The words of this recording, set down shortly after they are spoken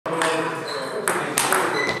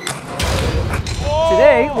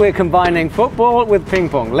Today we're combining football with ping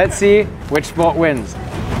pong. Let's see which sport wins.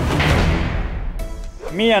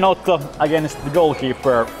 Me and Otto against the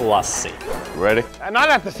goalkeeper, Lassi. Ready? And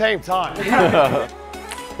not at the same time.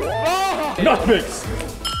 Not fix!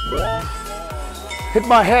 Hit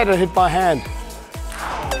my head and hit my hand.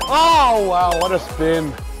 Oh, wow, what a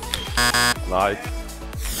spin. Nice.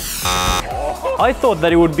 I thought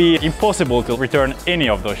that it would be impossible to return any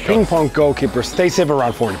of those shots. Ping pong goalkeeper, stay safe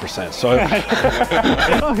around 40%. So.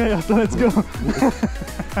 Okay, Otto, let's go.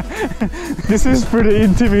 This is pretty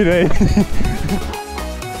intimidating.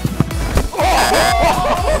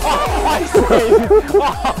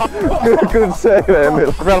 Good save,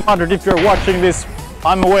 Emil. Real Madrid, if you're watching this,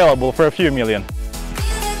 I'm available for a few million.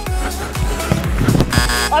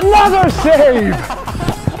 Another save!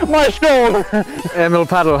 My shoulder! Emil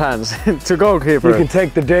paddle hands to goalkeeper. You can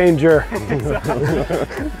take the danger.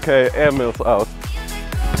 Okay, Emil's out.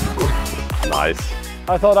 Nice.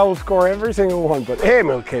 I thought I would score every single one, but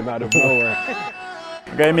Emil came out of nowhere.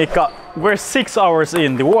 Okay, Mika, we're 6 hours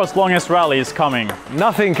in. The world's longest rally is coming.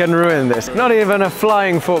 Nothing can ruin this, not even a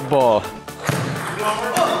flying football.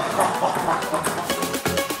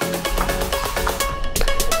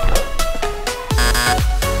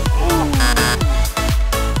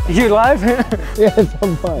 You live? Yes,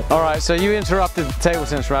 I'm fine. Alright, so you interrupted the table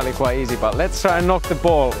tennis rally quite easy, but let's try and knock the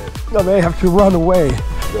ball. No, they have to run away.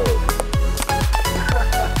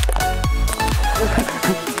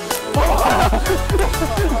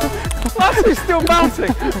 Lassi's still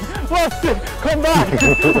bouncing! Lassi, come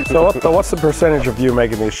back! So Otto, what's the percentage of you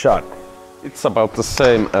making this shot? It's about the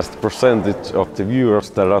same as the percentage of the viewers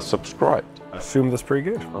that are subscribed. I assume that's pretty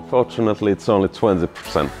good. Unfortunately, it's only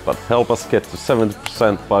 20%, but help us get to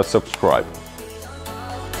 70% by subscribe.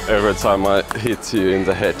 Every time I hit you in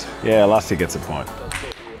the head. Yeah, Lassi gets a point.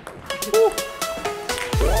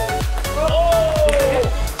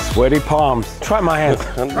 Sweaty palms. Try my hands.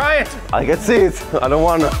 Try it! I can see it. I don't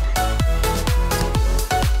wanna.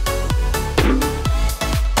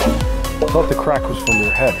 I thought the crack was from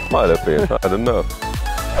your head. Might have been. I don't know.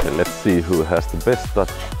 And let's see who has the best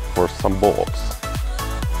touch for some balls.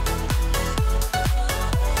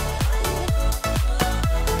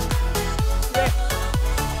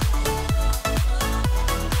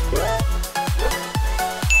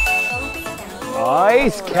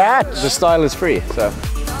 Nice catch. The style is free, so.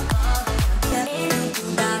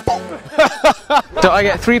 So I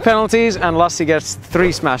get 3 penalties and Lassi gets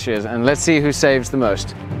 3 smashes, and let's see who saves the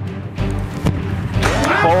most.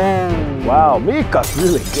 Oh, wow, Mika's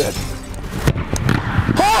really good.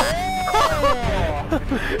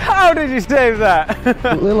 How did you save that?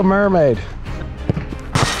 Little Mermaid.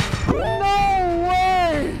 No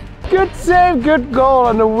way! Good save, good goal,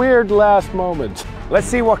 and a weird last moment. Let's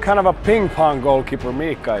see what kind of a ping pong goalkeeper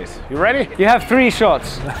Mika is. You ready? You have 3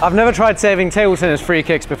 shots. I've never tried saving table tennis free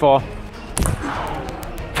kicks before.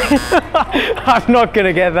 I'm not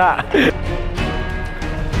gonna get that.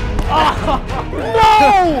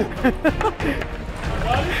 No!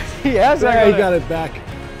 Yes, There, he got it back.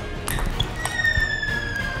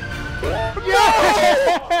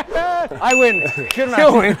 I win. Good match.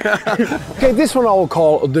 Okay, this one I will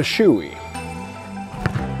call the shoey.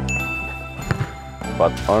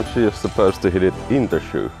 But aren't you supposed to hit it in the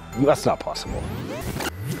shoe? That's not possible.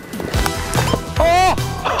 Oh!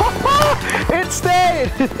 It stayed!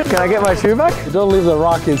 Can I get my shoe back? Don't leave the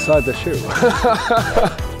rock inside the shoe.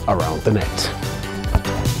 Around the net.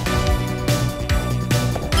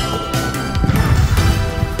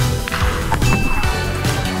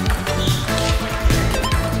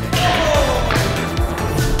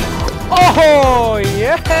 Oh,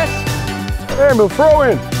 yes! Emil, throw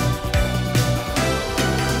in!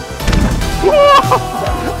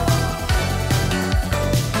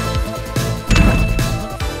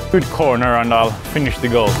 Good corner and I'll finish the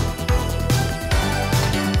goal.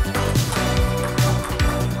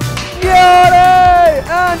 Yare!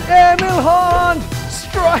 And Emil Hahn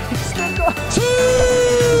strikes the goal.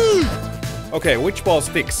 Okay, which ball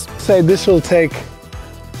sticks? Say this will take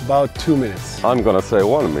about 2 minutes. I'm gonna say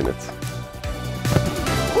 1 minute.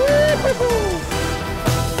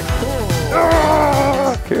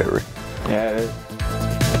 Scary. Yeah, it is.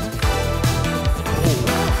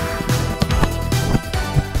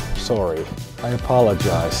 Sorry, I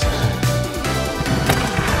apologize.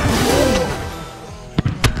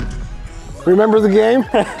 Remember the game?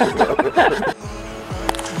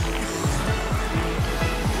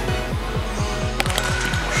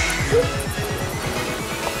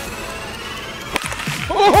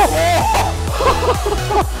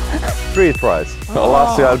 Three tries.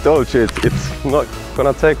 Lassi, I told you it's not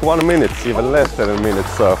gonna take 1 minute, even less than a minute,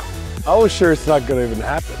 so I was sure it's not gonna even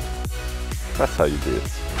happen. That's how you do it.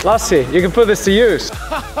 Lassi, you can put this to use.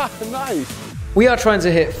 Nice. We are trying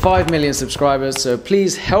to hit 5 million subscribers, so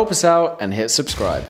please help us out and hit subscribe.